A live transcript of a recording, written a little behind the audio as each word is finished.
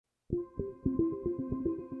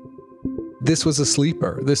This was a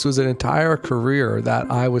sleeper. This was an entire career that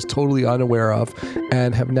I was totally unaware of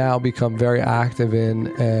and have now become very active in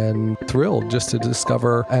and thrilled just to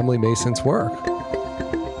discover Emily Mason's work.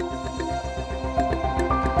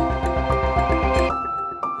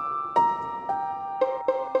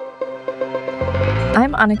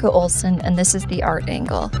 I'm Annikka Olsen, and this is The Art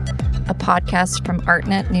Angle, a podcast from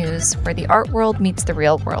Artnet News where the art world meets the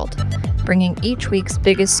real world, bringing each week's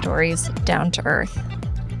biggest stories down to earth.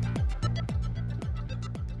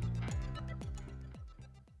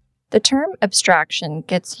 The term abstraction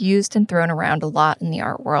gets used and thrown around a lot in the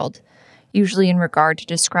art world, usually in regard to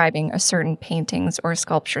describing a certain painting's or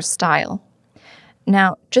sculpture's style.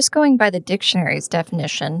 Now, just going by the dictionary's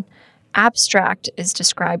definition, abstract is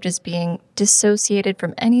described as being dissociated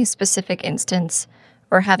from any specific instance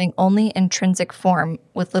or having only intrinsic form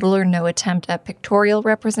with little or no attempt at pictorial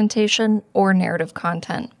representation or narrative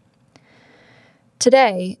content.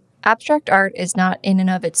 Today, abstract art is not in and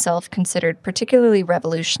of itself considered particularly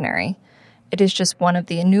revolutionary. It is just one of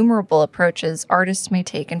the innumerable approaches artists may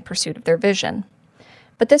take in pursuit of their vision.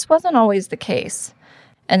 But this wasn't always the case,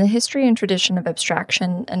 and the history and tradition of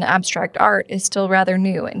abstraction and abstract art is still rather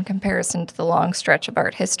new in comparison to the long stretch of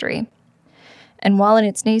art history. And while in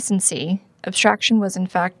its nascency, abstraction was in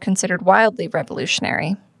fact considered wildly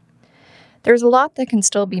revolutionary. There's a lot that can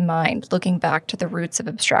still be mined looking back to the roots of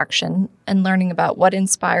abstraction and learning about what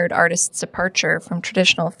inspired artists' departure from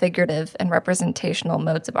traditional figurative and representational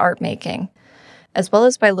modes of art making, as well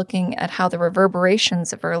as by looking at how the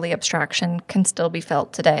reverberations of early abstraction can still be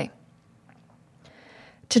felt today.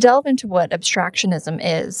 To delve into what abstractionism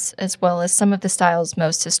is, as well as some of the style's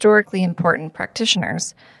most historically important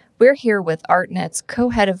practitioners, we're here with Artnet's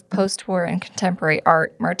co-head of post-war and contemporary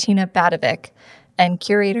art, Martina Batovic, and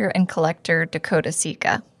curator and collector Dakota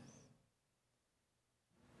Sica.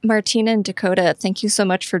 Martina and Dakota, thank you so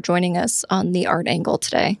much for joining us on The Art Angle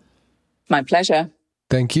today. My pleasure.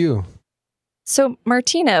 Thank you. So,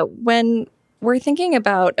 Martina, when we're thinking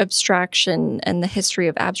about abstraction and the history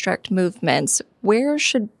of abstract movements, where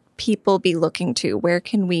should people be looking to? Where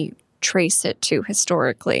can we trace it to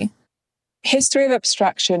historically? History of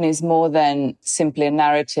abstraction is more than simply a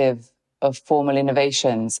narrative of formal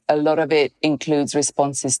innovations. A lot of it includes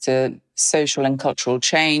responses to social and cultural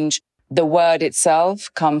change. The word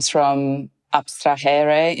itself comes from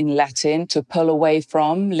abstrahere in Latin, to pull away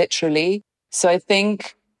from, literally. So I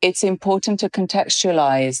think it's important to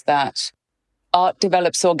contextualize that art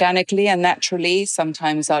develops organically and naturally.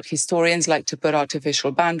 Sometimes art historians like to put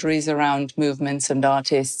artificial boundaries around movements and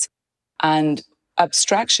artists. And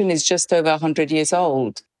abstraction is just over 100 years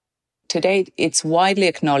old. Today, it's widely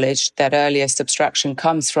acknowledged that earliest abstraction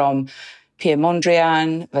comes from Pierre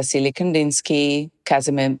Mondrian, Wassily Kandinsky,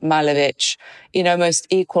 Kazimir Malevich, in almost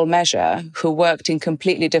equal measure, who worked in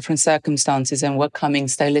completely different circumstances and were coming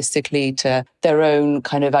stylistically to their own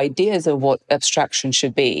kind of ideas of what abstraction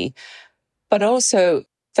should be. But also,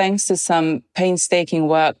 thanks to some painstaking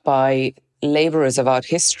work by laborers of art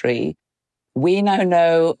history, we now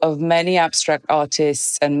know of many abstract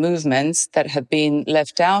artists and movements that have been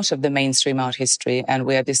left out of the mainstream art history. And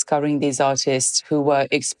we are discovering these artists who were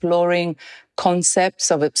exploring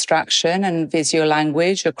concepts of abstraction and visual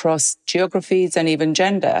language across geographies and even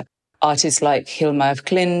gender. Artists like Hilma af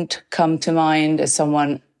Klint come to mind as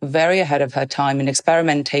someone very ahead of her time in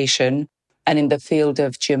experimentation and in the field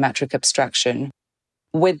of geometric abstraction.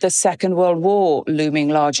 With the Second World War looming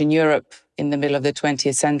large in Europe in the middle of the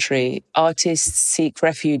 20th century, artists seek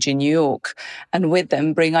refuge in New York and with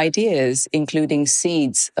them bring ideas, including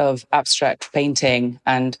seeds of abstract painting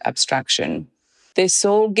and abstraction. This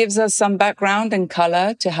all gives us some background and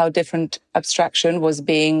color to how different abstraction was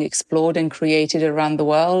being explored and created around the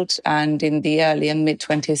world and in the early and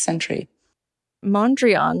mid-20th century.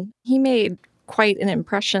 Mondrian, he made quite an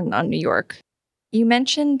impression on New York. You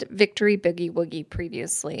mentioned Victory Boogie Woogie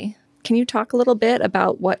previously. Can you talk a little bit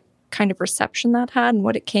about what kind of reception that had and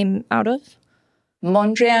what it came out of?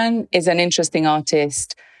 Mondrian is an interesting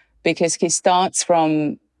artist because he starts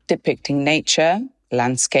from depicting nature,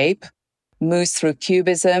 landscape, moves through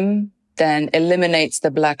cubism, then eliminates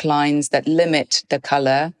the black lines that limit the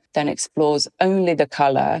color, then explores only the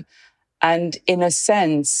color. And in a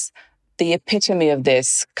sense, the epitome of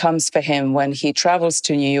this comes for him when he travels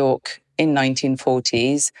to New York in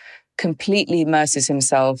 1940s, completely immerses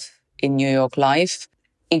himself in New York life,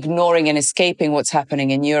 ignoring and escaping what's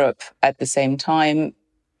happening in Europe at the same time.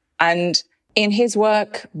 And in his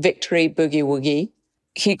work, Victory Boogie Woogie,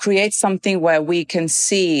 he creates something where we can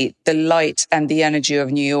see the light and the energy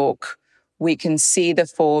of New York We can see the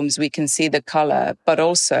forms, we can see the color, but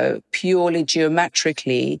also purely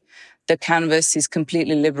geometrically, the canvas is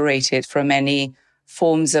completely liberated from any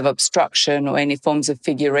forms of obstruction or any forms of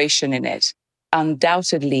figuration in it.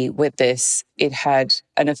 Undoubtedly, with this, it had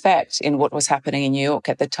an effect in what was happening in New York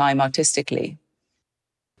at the time artistically.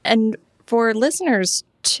 And for listeners,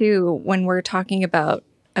 too, when we're talking about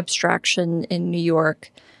abstraction in New York,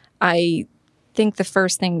 I think the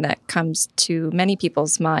first thing that comes to many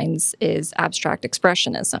people's minds is abstract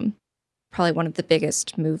expressionism, probably one of the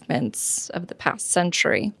biggest movements of the past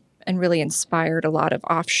century, and really inspired a lot of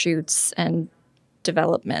offshoots and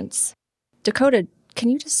developments. Dakota, can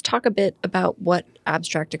you just talk a bit about what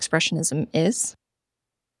abstract expressionism is?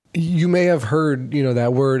 You may have heard,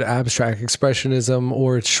 that word abstract expressionism,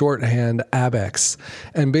 or its shorthand ABEX.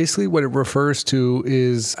 And basically what it refers to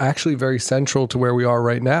is actually very central to where we are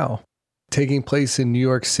right now, taking place in New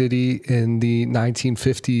York City in the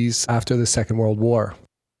 1950s after the Second World War.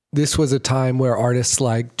 This was a time where artists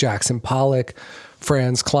like Jackson Pollock,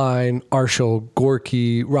 Franz Kline, Arshil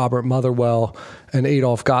Gorky, Robert Motherwell, and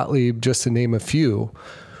Adolf Gottlieb, just to name a few,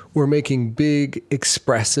 were making big,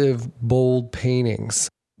 expressive, bold paintings,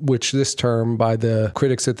 which this term by the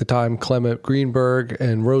critics at the time, Clement Greenberg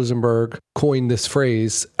and Rosenberg, coined this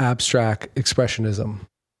phrase, abstract expressionism.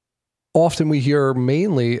 Often we hear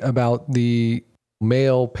mainly about the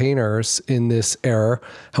male painters in this era.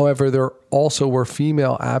 However, there also were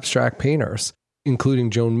female abstract painters,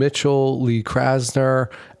 including Joan Mitchell, Lee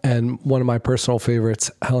Krasner, and one of my personal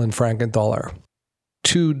favorites, Helen Frankenthaler.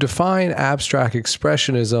 To define abstract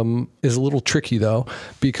expressionism is a little tricky, though,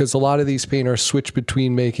 because a lot of these painters switch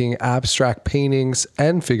between making abstract paintings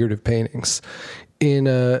and figurative paintings. In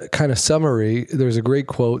a kind of summary, there's a great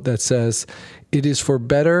quote that says, "It is for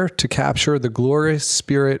better to capture the glorious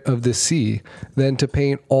spirit of the sea than to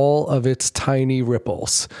paint all of its tiny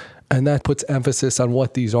ripples." And that puts emphasis on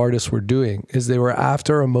what these artists were doing, is they were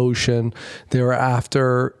after emotion, they were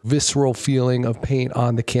after visceral feeling of paint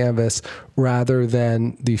on the canvas rather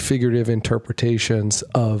than the figurative interpretations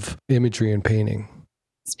of imagery and painting.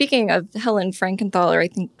 Speaking of Helen Frankenthaler, I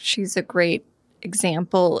think she's a great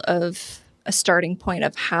example of a starting point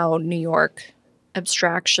of how New York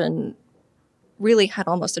abstraction really had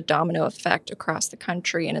almost a domino effect across the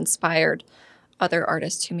country and inspired other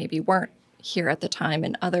artists who maybe weren't here at the time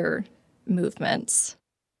in other movements.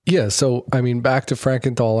 Yeah, so back to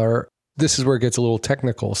Frankenthaler, this is where it gets a little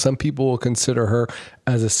technical. Some people will consider her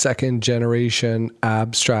as a second generation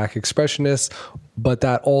abstract expressionist, but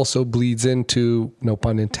that also bleeds into, no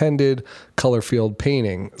pun intended, color field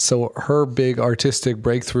painting. So her big artistic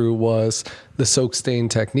breakthrough was the soak stain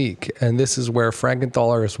technique. And this is where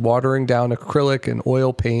Frankenthaler is watering down acrylic and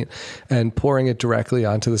oil paint and pouring it directly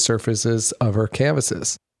onto the surfaces of her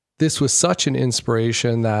canvases. This was such an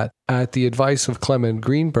inspiration that, at the advice of Clement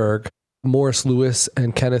Greenberg, Morris Louis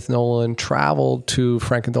and Kenneth Nolan traveled to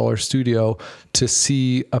Frankenthaler's studio to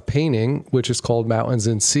see a painting, which is called Mountains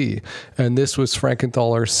and Sea. And this was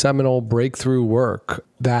Frankenthaler's seminal breakthrough work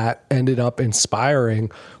that ended up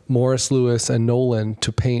inspiring Morris Louis and Nolan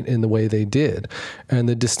to paint in the way they did. And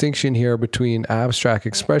the distinction here between abstract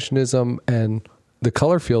expressionism and the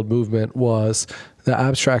color field movement was the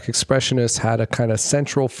abstract expressionists had a kind of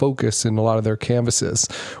central focus in a lot of their canvases,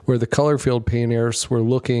 where the color field painters were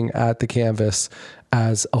looking at the canvas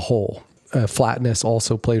as a whole. Flatness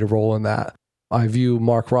also played a role in that. I view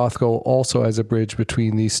Mark Rothko also as a bridge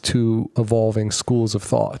between these two evolving schools of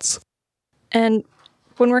thoughts. And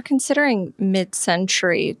when we're considering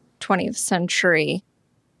mid-century, 20th century,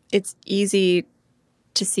 it's easy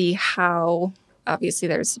to see how, obviously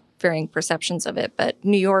there's varying perceptions of it, but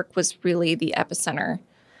New York was really the epicenter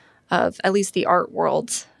of at least the art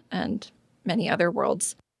world and many other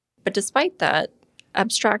worlds. But despite that,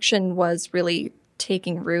 abstraction was really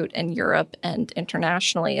taking root in Europe and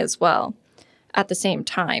internationally as well at the same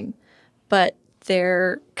time. But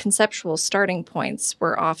their conceptual starting points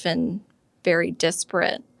were often very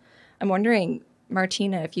disparate. I'm wondering,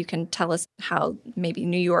 Martina, if you can tell us how maybe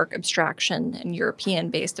New York abstraction and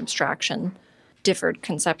European-based abstraction differed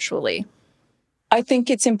conceptually. I think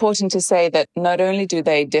it's important to say that not only do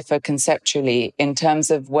they differ conceptually in terms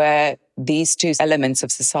of where these two elements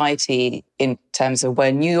of society, in terms of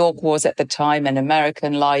where New York was at the time and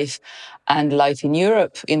American life and life in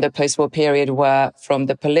Europe in the post-war period, were from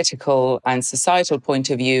the political and societal point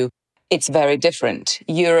of view, it's very different.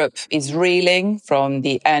 Europe is reeling from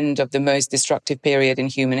the end of the most destructive period in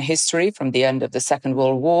human history, from the end of the Second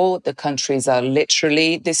World War. The countries are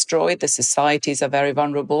literally destroyed. The societies are very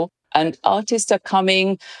vulnerable. And artists are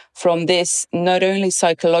coming from this not only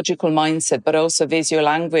psychological mindset, but also visual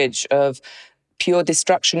language of pure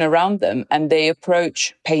destruction around them. And they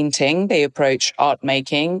approach painting, they approach art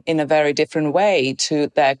making in a very different way to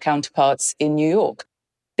their counterparts in New York.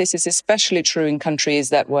 This is especially true in countries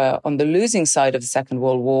that were on the losing side of the Second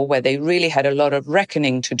World War, where they really had a lot of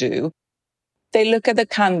reckoning to do. They look at the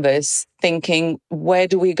canvas thinking, where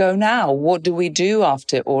do we go now? What do we do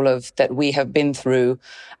after all of that we have been through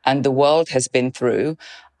and the world has been through?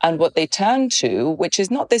 And what they turn to, which is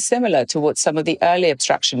not dissimilar to what some of the early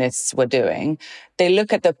abstractionists were doing, they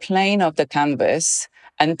look at the plane of the canvas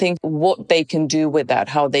and think what they can do with that,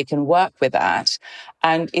 how they can work with that.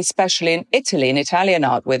 And especially in Italy, in Italian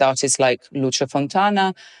art, with artists like Lucio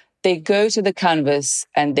Fontana, they go to the canvas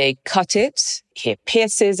and they cut it, he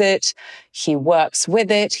pierces it, he works with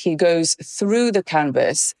it, he goes through the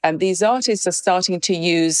canvas. And these artists are starting to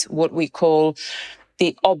use what we call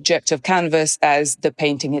the object of canvas as the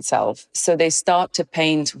painting itself. So they start to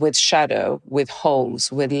paint with shadow, with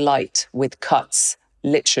holes, with light, with cuts,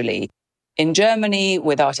 literally. In Germany,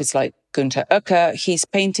 with artists like Günter Oecker, he's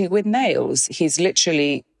painting with nails. He's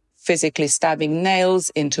literally physically stabbing nails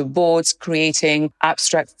into boards, creating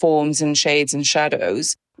abstract forms and shades and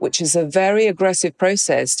shadows, which is a very aggressive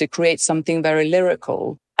process to create something very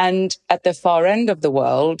lyrical. And at the far end of the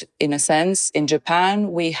world, in a sense, in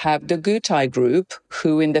Japan, we have the Gutai group,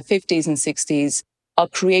 who in the 50s and 60s are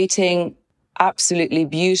creating absolutely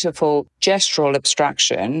beautiful gestural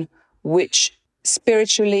abstraction, which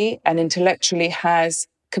spiritually and intellectually has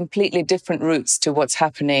completely different roots to what's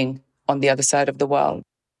happening on the other side of the world.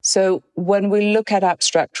 So when we look at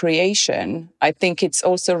abstract creation, I think it's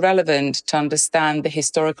also relevant to understand the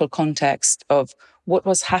historical context of what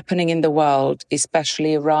was happening in the world,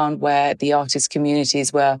 especially around where the artist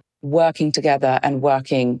communities were working together and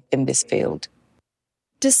working in this field.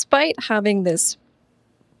 Despite having this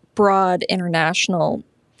broad international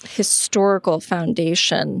historical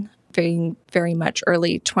foundation, being very much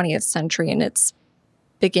early 20th century in its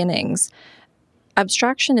beginnings,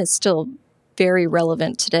 abstraction is still very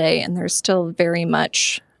relevant today, and there's still very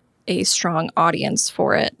much a strong audience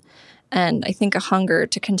for it. And I think a hunger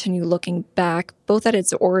to continue looking back, both at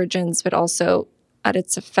its origins, but also at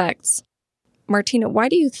its effects. Martina, why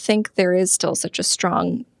do you think there is still such a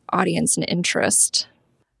strong audience and interest?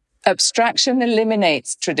 Abstraction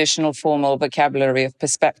eliminates traditional formal vocabulary of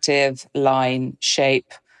perspective, line,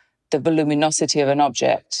 shape, the voluminosity of an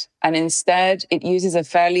object. And instead, it uses a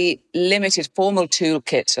fairly limited formal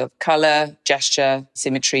toolkit of color, gesture,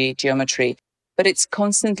 symmetry, geometry. But it's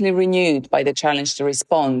constantly renewed by the challenge to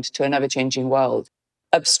respond to an ever-changing world.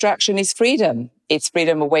 Abstraction is freedom. It's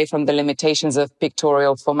freedom away from the limitations of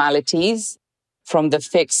pictorial formalities, from the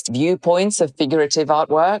fixed viewpoints of figurative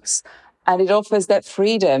artworks, and it offers that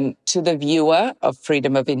freedom to the viewer, of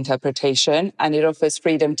freedom of interpretation, and it offers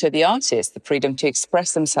freedom to the artist, the freedom to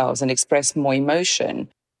express themselves and express more emotion.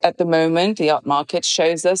 At the moment, the art market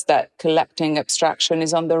shows us that collecting abstraction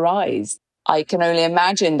is on the rise. I can only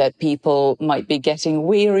imagine that people might be getting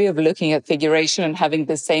weary of looking at figuration and having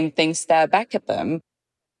the same thing stare back at them.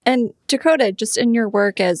 And Dakota, just in your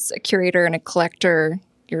work as a curator and a collector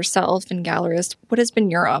yourself and gallerist, what has been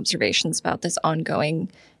your observations about this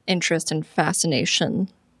ongoing interest and fascination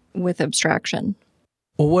with abstraction?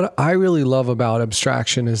 Well, what I really love about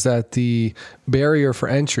abstraction is that the barrier for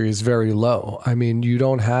entry is very low. I mean, you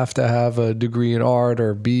don't have to have a degree in art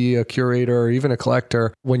or be a curator or even a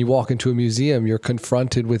collector. When you walk into a museum, you're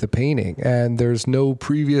confronted with a painting, and there's no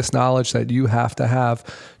previous knowledge that you have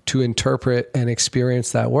to interpret and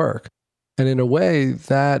experience that work. And in a way,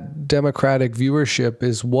 that democratic viewership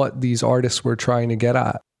is what these artists were trying to get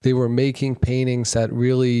at. They were making paintings that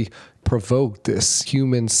really provoked this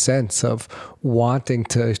human sense of wanting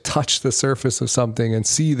to touch the surface of something and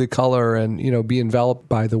see the color and, be enveloped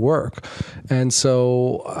by the work. And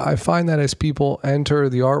so I find that as people enter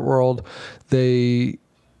the art world, they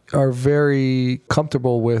are very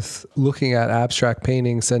comfortable with looking at abstract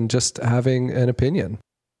paintings and just having an opinion.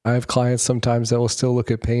 I have clients sometimes that will still look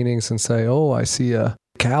at paintings and say, oh, I see a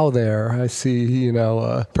cow there. I see,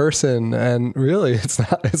 a person, and really it's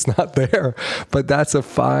not there. But that's a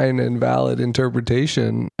fine and valid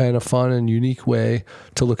interpretation and a fun and unique way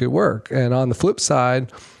to look at work. And on the flip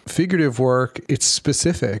side, figurative work, it's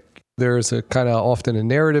specific. There's a kind of often a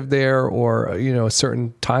narrative there or, a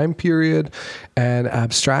certain time period, and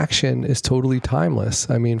abstraction is totally timeless.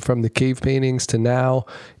 I mean, from the cave paintings to now,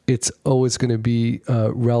 it's always going to be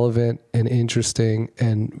relevant and interesting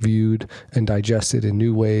and viewed and digested in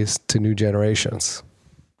new ways to new generations.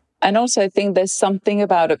 And also, I think there's something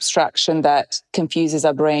about abstraction that confuses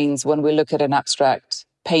our brains when we look at an abstract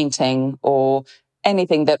painting or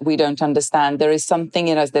anything that we don't understand. There is something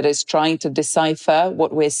in us that is trying to decipher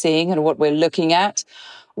what we're seeing and what we're looking at,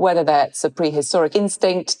 whether that's a prehistoric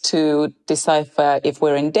instinct to decipher if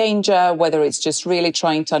we're in danger, whether it's just really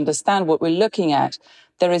trying to understand what we're looking at.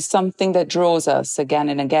 There is something that draws us again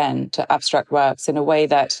and again to abstract works in a way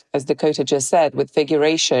that, as Dakota just said, with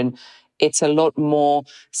figuration, it's a lot more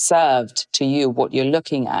served to you what you're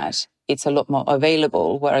looking at. It's a lot more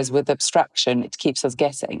available, whereas with abstraction, it keeps us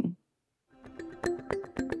guessing.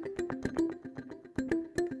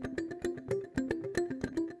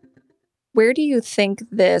 Where do you think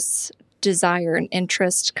this desire and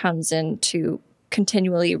interest comes in to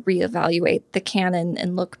continually reevaluate the canon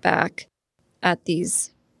and look back at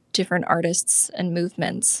these different artists and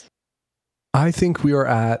movements? I think we are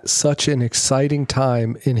at such an exciting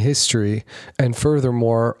time in history and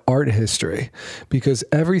furthermore art history, because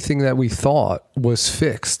everything that we thought was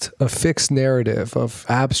fixed, a fixed narrative of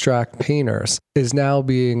abstract painters, is now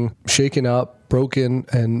being shaken up, broken,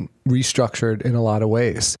 and restructured in a lot of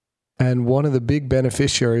ways. And one of the big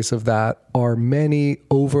beneficiaries of that are many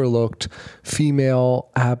overlooked female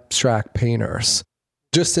abstract painters.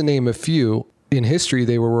 Just to name a few, in history,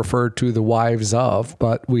 they were referred to the wives of,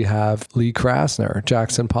 but we have Lee Krasner,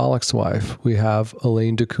 Jackson Pollock's wife. We have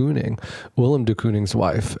Elaine de Kooning, Willem de Kooning's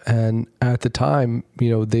wife. And at the time,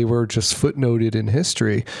 they were just footnoted in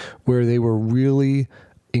history where they were really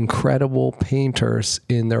incredible painters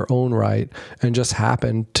in their own right and just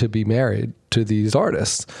happened to be married to these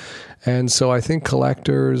artists. And so I think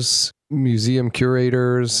collectors, museum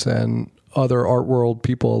curators, and other art world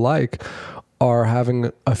people alike are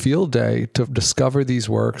having a field day to discover these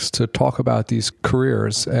works, to talk about these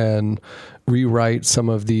careers and rewrite some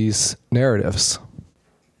of these narratives.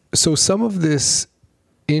 So some of this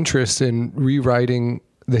interest in rewriting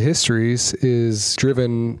the histories is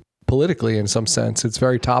driven politically in some sense. It's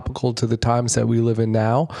very topical to the times that we live in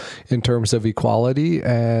now in terms of equality,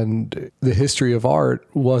 and the history of art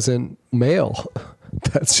wasn't male.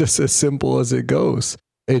 That's just as simple as it goes.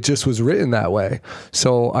 It just was written that way.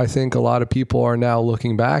 So I think a lot of people are now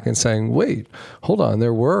looking back and saying, wait, hold on,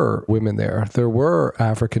 there were women there. There were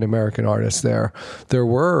African-American artists there. There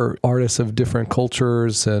were artists of different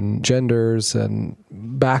cultures and genders and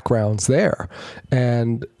backgrounds there.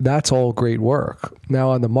 And that's all great work.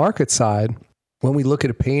 Now on the market side, when we look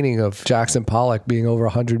at a painting of Jackson Pollock being over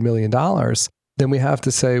 $100 million, then we have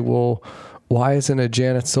to say, well, why isn't a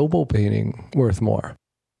Janet Sobel painting worth more?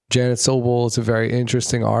 Janet Sobel is a very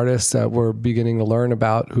interesting artist that we're beginning to learn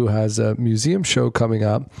about, who has a museum show coming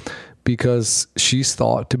up because she's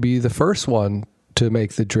thought to be the first one to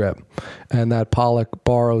make the drip, and that Pollock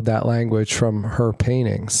borrowed that language from her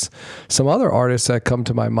paintings. Some other artists that come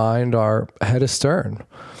to my mind are Hedda Stern.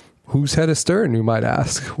 Who's Hedda Stern, you might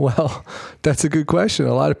ask? Well, that's a good question.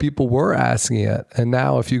 A lot of people were asking it. And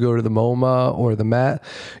now if you go to the MoMA or the Met,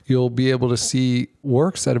 you'll be able to see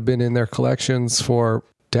works that have been in their collections for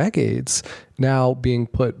decades now being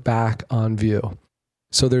put back on view.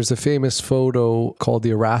 So there's a famous photo called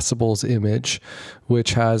the Irascibles image,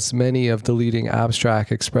 which has many of the leading abstract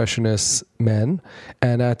expressionist men.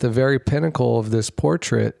 And at the very pinnacle of this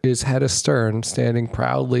portrait is Hedda Stern standing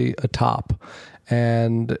proudly atop.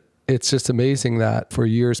 And it's just amazing that for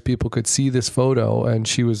years people could see this photo and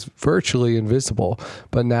she was virtually invisible.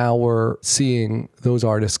 But now we're seeing those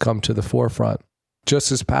artists come to the forefront.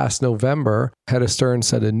 Just this past November, Hedda Stern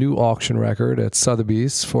set a new auction record at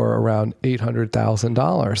Sotheby's for around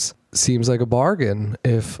 $800,000. Seems like a bargain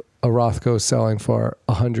if a Rothko is selling for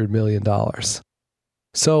 $100 million.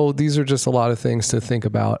 So these are just a lot of things to think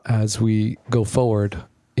about as we go forward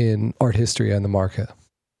in art history and the market.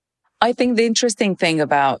 I think the interesting thing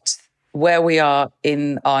about where we are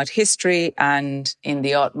in art history and in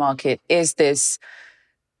the art market is this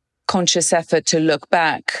conscious effort to look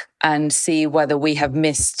back and see whether we have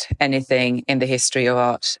missed anything in the history of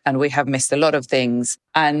art. And we have missed a lot of things.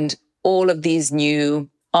 And all of these new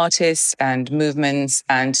artists and movements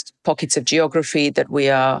and pockets of geography that we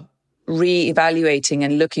are re-evaluating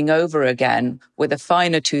and looking over again with a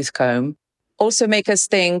finer tooth comb also make us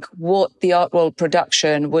think what the art world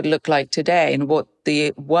production would look like today and what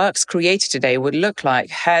the works created today would look like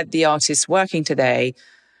had the artists working today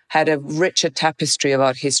had a richer tapestry of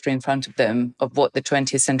art history in front of them of what the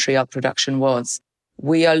 20th century art production was.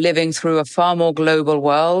 We are living through a far more global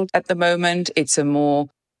world at the moment. It's a more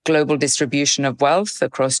global distribution of wealth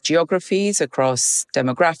across geographies, across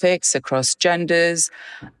demographics, across genders.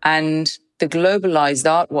 And the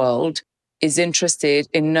globalized art world is interested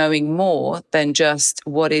in knowing more than just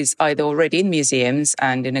what is either already in museums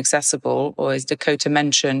and inaccessible, or as Dakota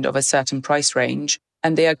mentioned, of a certain price range.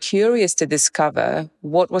 and they are curious to discover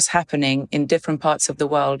what was happening in different parts of the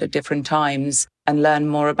world at different times and learn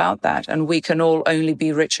more about that. And we can all only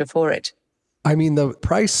be richer for it. I mean, the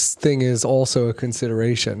price thing is also a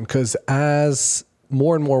consideration because as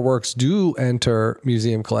more and more works do enter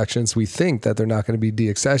museum collections, we think that they're not going to be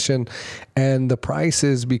deaccessioned, and the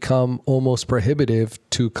prices become almost prohibitive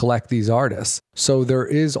to collect these artists. So there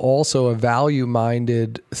is also a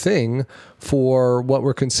value-minded thing for what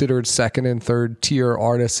were considered second and third tier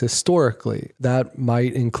artists historically. That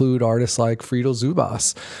might include artists like Friedel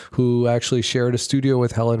Zubas, who actually shared a studio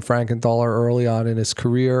with Helen Frankenthaler early on in his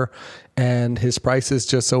career, and his prices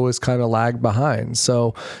just always kind of lagged behind.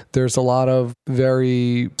 So there's a lot of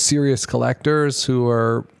very serious collectors who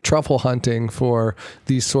are truffle hunting for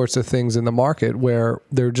these sorts of things in the market where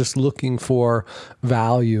they're just looking for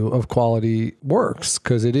value of quality works,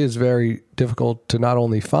 because it is very difficult to not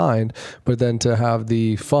only find, but then to have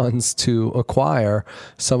the funds to acquire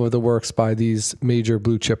some of the works by these major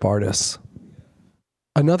blue chip artists.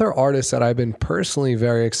 Another artist that I've been personally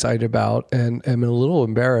very excited about, and am a little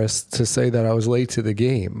embarrassed to say that I was late to the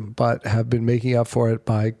game, but have been making up for it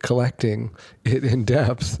by collecting it in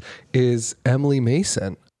depth, is Emily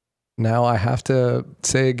Mason. Now I have to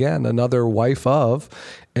say again, another wife of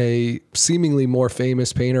a seemingly more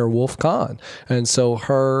famous painter, Wolf Kahn. And so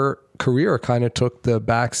her career kind of took the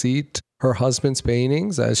backseat. Her husband's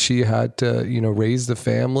paintings as she had to, raise the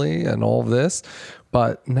family and all of this.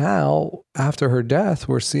 But now, after her death,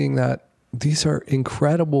 we're seeing that these are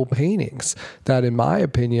incredible paintings that, in my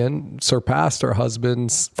opinion, surpassed her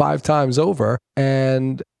husband's 5 times over.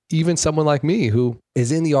 And even someone like me, who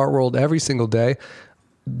is in the art world every single day,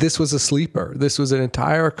 this was a sleeper. This was an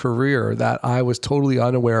entire career that I was totally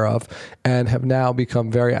unaware of and have now become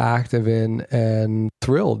very active in and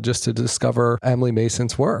thrilled just to discover Emily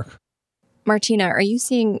Mason's work. Martina, are you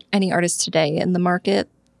seeing any artists today in the market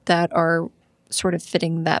that are sort of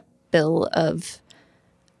fitting that bill of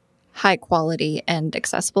high quality and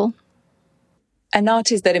accessible? An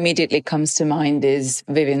artist that immediately comes to mind is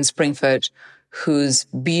Vivian Springford, whose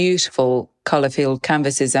beautiful color-filled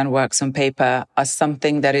canvases and works on paper are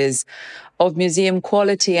something that is of museum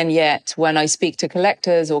quality. And yet, when I speak to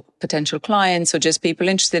collectors or potential clients or just people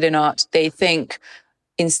interested in art, they think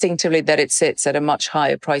instinctively that it sits at a much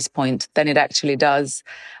higher price point than it actually does.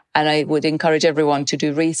 And I would encourage everyone to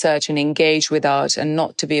do research and engage with art and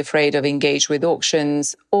not to be afraid of engage with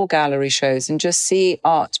auctions or gallery shows and just see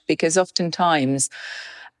art, because oftentimes,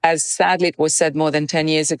 as sadly it was said more than 10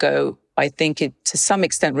 years ago, I think it to some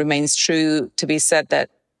extent remains true to be said that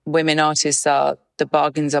women artists are the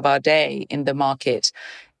bargains of our day in the market,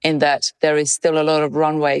 in that there is still a lot of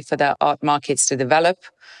runway for their art markets to develop.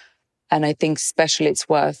 And I think especially it's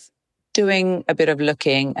worth doing a bit of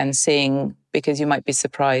looking and seeing, because you might be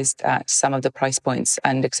surprised at some of the price points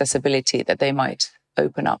and accessibility that they might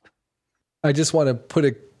open up. I just want to put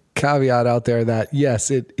a caveat out there that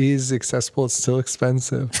yes, it is accessible. It's still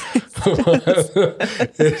expensive.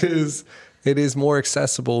 It is more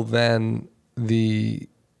accessible than the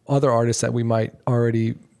other artists that we might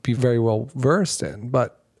already be very well versed in.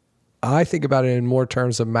 But I think about it in more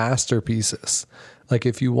terms of masterpieces. Like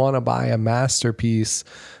if you want to buy a masterpiece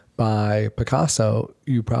by Picasso,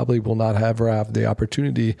 you probably will not ever have the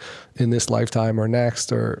opportunity in this lifetime or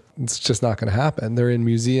next, or it's just not going to happen. They're in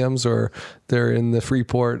museums or they're in the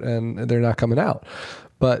Freeport and they're not coming out.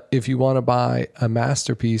 But if you want to buy a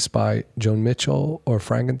masterpiece by Joan Mitchell or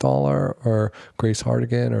Frankenthaler or Grace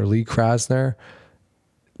Hardigan or Lee Krasner,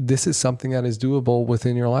 this is something that is doable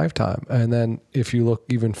within your lifetime. And then if you look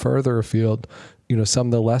even further afield, some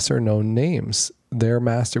of the lesser known names, their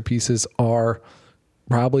masterpieces are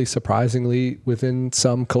probably surprisingly within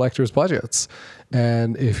some collectors' budgets.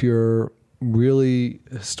 And if you're really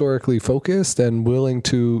historically focused and willing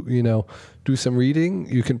to, do some reading,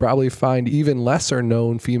 you can probably find even lesser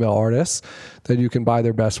known female artists that you can buy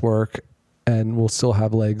their best work and will still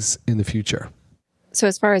have legs in the future. So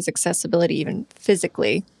as far as accessibility, even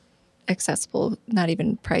physically accessible, not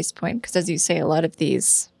even price point, because as you say, a lot of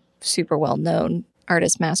these super well-known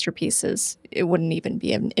artist masterpieces, it wouldn't even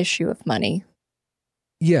be an issue of money.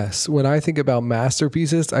 Yes. When I think about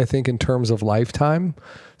masterpieces, I think in terms of lifetime.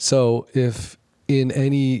 So if in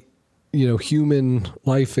any, human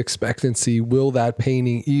life expectancy, will that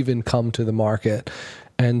painting even come to the market?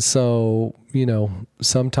 And so,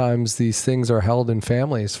 sometimes these things are held in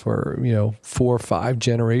families for, 4 or 5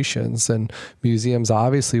 generations, and museums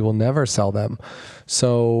obviously will never sell them.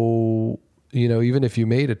 So, even if you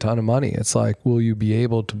made a ton of money, it's like, will you be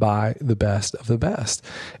able to buy the best of the best?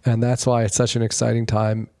 And that's why it's such an exciting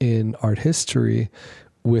time in art history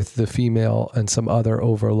with the female and some other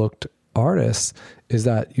overlooked artists is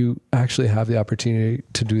that you actually have the opportunity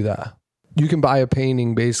to do that. You can buy a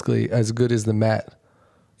painting basically as good as the Met.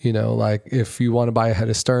 You know, like if you want to buy a head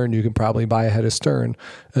of Stern, you can probably buy a head of Stern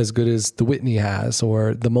as good as the Whitney has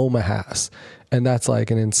or the MoMA has. And that's like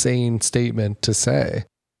an insane statement to say,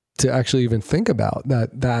 to actually even think about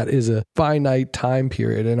that is a finite time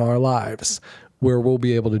period in our lives where we'll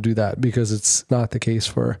be able to do that, because it's not the case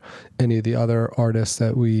for any of the other artists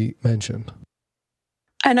that we mentioned.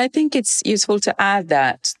 And I think it's useful to add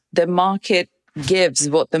that the market gives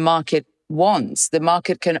what the market wants. The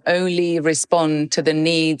market can only respond to the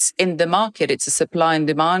needs in the market. It's a supply and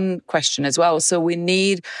demand question as well. So we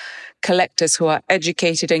need collectors who are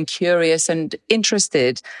educated and curious and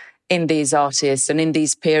interested in these artists and in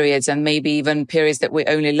these periods, and maybe even periods that we're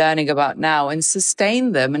only learning about now, and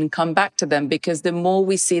sustain them and come back to them, because the more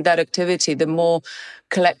we see that activity, the more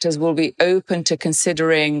collectors will be open to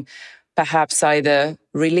considering perhaps either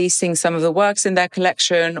releasing some of the works in their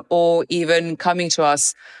collection or even coming to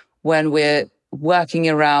us when we're working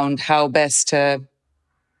around how best to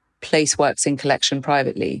place works in collection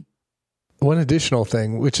privately. One additional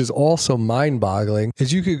thing, which is also mind-boggling,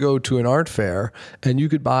 is you could go to an art fair and you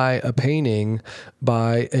could buy a painting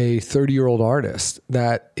by a 30-year-old artist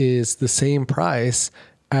that is the same price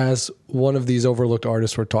as one of these overlooked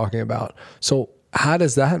artists we're talking about. So how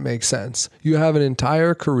does that make sense? You have an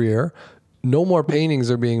entire career. No more paintings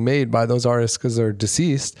are being made by those artists because they're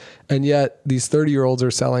deceased. And yet these 30-year-olds are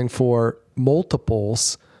selling for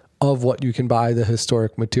multiples of what you can buy the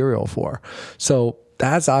historic material for. So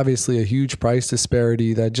that's obviously a huge price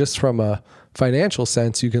disparity that just from a financial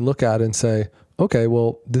sense, you can look at and say, okay,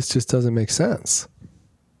 well, this just doesn't make sense.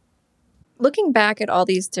 Looking back at all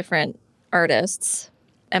these different artists,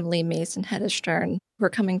 Emily Mason, Hedda Stern, who are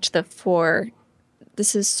coming to the fore,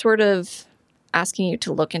 this is sort of asking you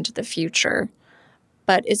to look into the future.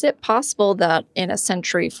 But is it possible that in a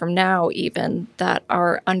century from now, even, that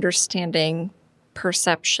our understanding,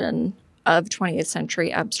 perception of 20th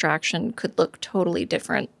century abstraction could look totally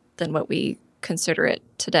different than what we consider it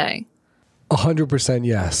today? 100%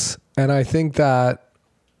 yes. And I think that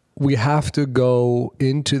we have to go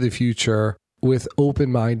into the future with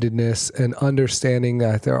open-mindedness and understanding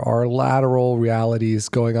that there are lateral realities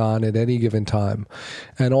going on at any given time.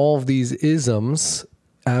 And all of these isms,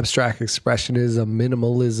 abstract expressionism,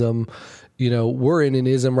 minimalism, we're in an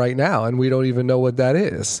ism right now and we don't even know what that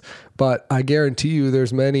is. But I guarantee you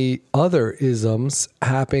there's many other isms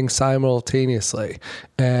happening simultaneously.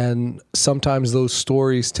 And sometimes those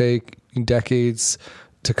stories take decades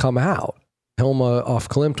to come out. Hilma af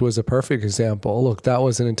Klint was a perfect example. Look, that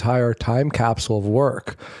was an entire time capsule of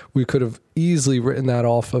work. We could have easily written that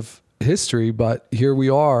off of history, but here we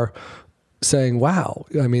are saying, wow,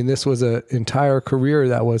 I mean, this was an entire career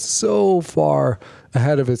that was so far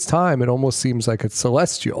ahead of its time. It almost seems like it's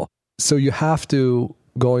celestial. So you have to,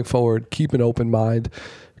 going forward, keep an open mind,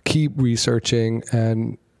 keep researching,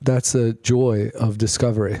 and that's the joy of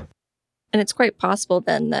discovery. And it's quite possible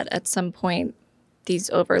then that at some point, these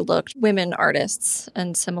overlooked women artists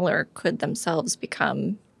and similar could themselves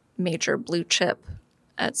become major blue chip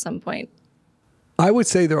at some point. I would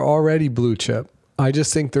say they're already blue chip. I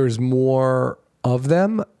just think there's more of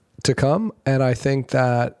them to come. And I think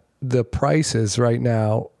that the prices right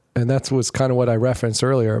now, and that was kind of what I referenced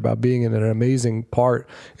earlier about being in an amazing part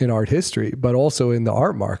in art history, but also in the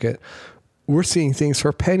art market, we're seeing things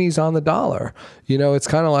for pennies on the dollar. It's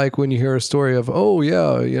kind of like when you hear a story of,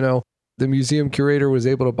 the museum curator was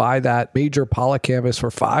able to buy that major Pollock canvas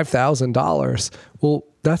for $5,000. Well,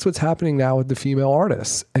 that's what's happening now with the female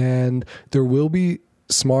artists. And there will be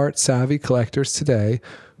smart, savvy collectors today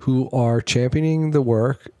who are championing the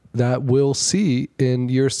work that will see in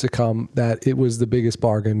years to come that it was the biggest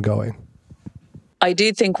bargain going. I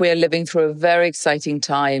do think we are living through a very exciting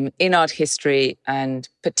time in art history, and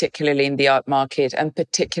particularly in the art market, and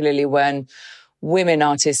particularly when women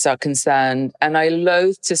artists are concerned. And I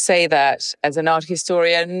loathe to say that as an art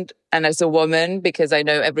historian and as a woman, because I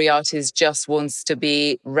know every artist just wants to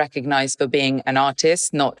be recognized for being an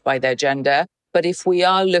artist, not by their gender. But if we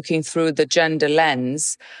are looking through the gender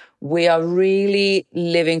lens, we are really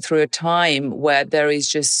living through a time where there is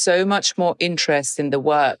just so much more interest in the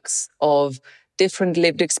works of different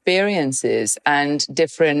lived experiences and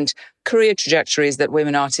different career trajectories that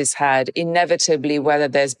women artists had, inevitably, whether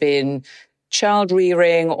there's been child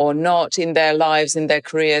rearing or not in their lives, in their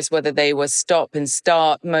careers, whether they were stop and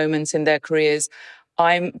start moments in their careers.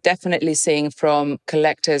 I'm definitely seeing from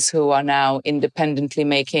collectors who are now independently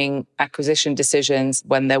making acquisition decisions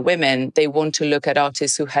when they're women, they want to look at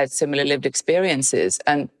artists who had similar lived experiences.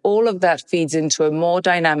 And all of that feeds into a more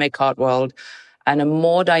dynamic art world, and a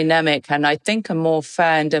more dynamic and I think a more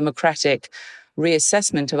fair and democratic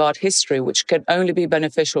reassessment of art history, which can only be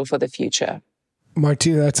beneficial for the future.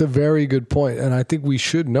 Martina, that's a very good point. And I think we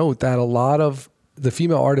should note that a lot of the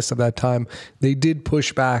female artists of that time, they did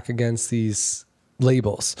push back against these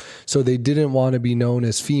labels. So they didn't want to be known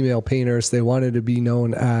as female painters. They wanted to be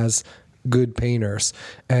known as good painters.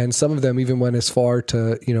 And some of them even went as far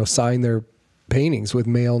to, sign their paintings with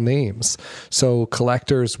male names. So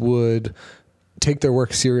collectors would take their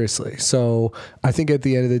work seriously. So I think at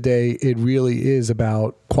the end of the day, it really is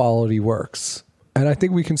about quality works. And I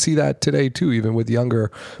think we can see that today too, even with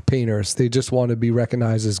younger painters. They just want to be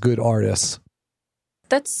recognized as good artists.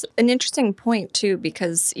 That's an interesting point too,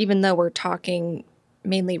 because even though we're talking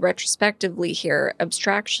mainly retrospectively here,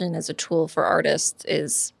 abstraction as a tool for artists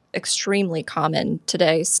is extremely common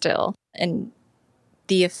today still. And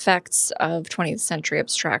the effects of 20th century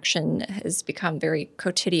abstraction has become very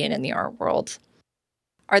quotidian in the art world.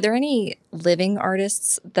 Are there any living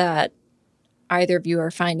artists that either of you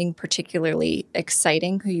are finding particularly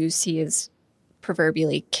exciting, who you see as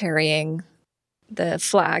proverbially carrying the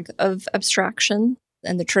flag of abstraction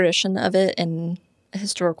and the tradition of it in a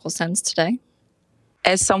historical sense today?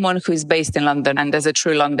 As someone who's based in London and as a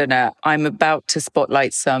true Londoner, I'm about to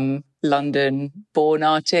spotlight some London-born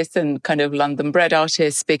artists and kind of London-bred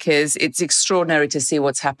artists, because it's extraordinary to see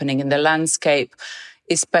what's happening in the landscape,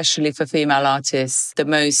 especially for female artists. The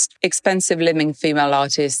most expensive living female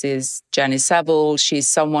artist is Janice Saville. She's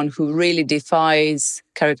someone who really defies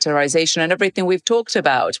characterization and everything we've talked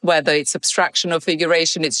about, whether it's abstraction or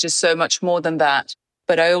figuration, it's just so much more than that.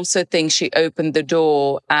 But I also think she opened the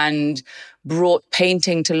door and brought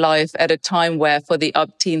painting to life at a time where for the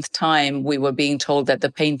umpteenth time we were being told that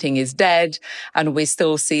the painting is dead, and we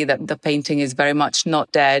still see that the painting is very much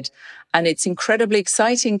not dead. And it's incredibly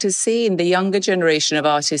exciting to see in the younger generation of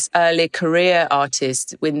artists, early career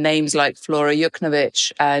artists with names like Flora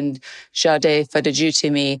Yuknovich and Jade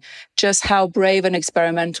Fadajutimi, just how brave and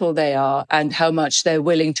experimental they are and how much they're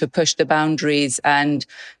willing to push the boundaries and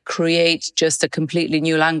create just a completely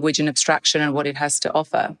new language in abstraction and what it has to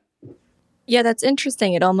offer. Yeah, that's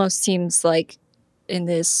interesting. It almost seems like in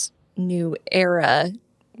this new era,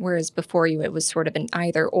 whereas before you it was sort of an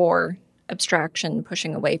either or, abstraction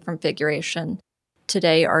pushing away from figuration.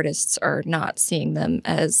 Today, artists are not seeing them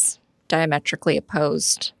as diametrically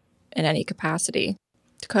opposed in any capacity.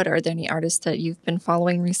 Dakota, are there any artists that you've been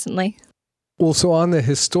following recently? Well, so on the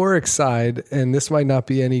historic side, and this might not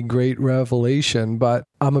be any great revelation, but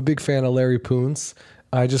I'm a big fan of Larry Poons.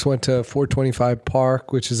 I just went to 425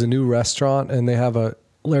 Park, which is a new restaurant, and they have a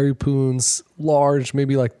Larry Poons large,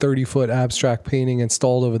 maybe like 30-foot abstract painting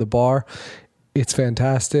installed over the bar. It's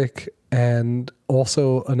fantastic. And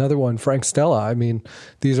also another one, Frank Stella. I mean,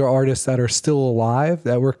 these are artists that are still alive,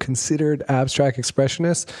 that were considered abstract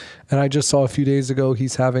expressionists. And I just saw a few days ago,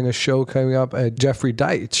 he's having a show coming up at Jeffrey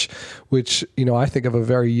Deitch, which, I think of a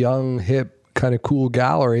very young, hip, kind of cool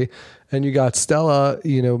gallery. And you got Stella,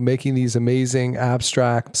 making these amazing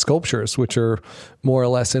abstract sculptures, which are more or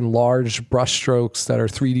less in large brushstrokes that are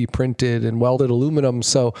 3D printed and welded aluminum.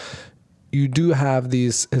 So you do have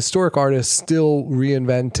these historic artists still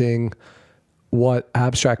reinventing what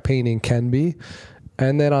abstract painting can be.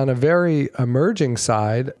 And then on a very emerging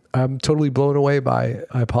side, I'm totally blown away by,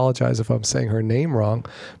 I apologize if I'm saying her name wrong,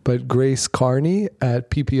 but Grace Carney at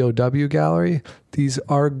PPOW Gallery. These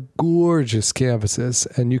are gorgeous canvases,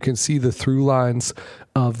 and you can see the through lines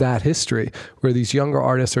of that history, where these younger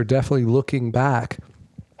artists are definitely looking back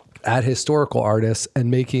at historical artists and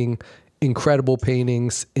making incredible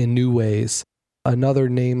paintings in new ways. Another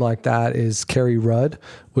name like that is Carrie Rudd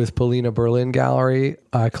with Paulina Berlin Gallery.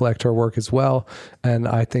 I collect her work as well, and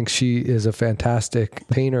I think she is a fantastic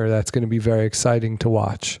painter that's going to be very exciting to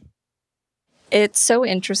watch. It's so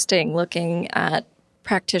interesting looking at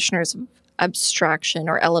practitioners of abstraction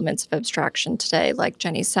or elements of abstraction today, like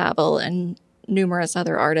Jenny Saville and numerous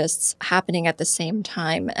other artists, happening at the same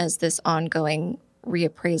time as this ongoing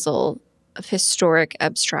reappraisal of historic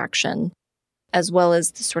abstraction, as well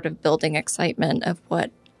as the sort of building excitement of what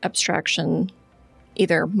abstraction,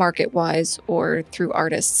 either market-wise or through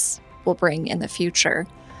artists, will bring in the future.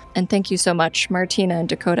 And thank you so much, Martina and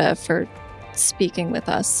Dakota, for speaking with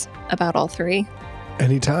us about all three.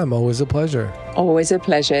 Anytime. Always a pleasure. Always a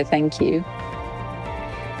pleasure. Thank you.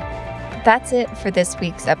 That's it for this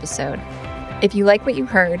week's episode. If you like what you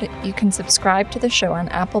heard, you can subscribe to the show on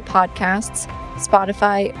Apple Podcasts,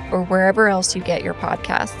 Spotify, or wherever else you get your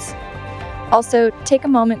podcasts. Also, take a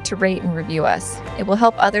moment to rate and review us. It will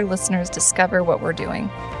help other listeners discover what we're doing.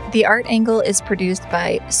 The Art Angle is produced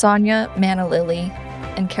by Sonia Manalili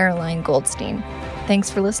and Caroline Goldstein. Thanks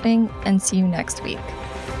for listening, and see you next week.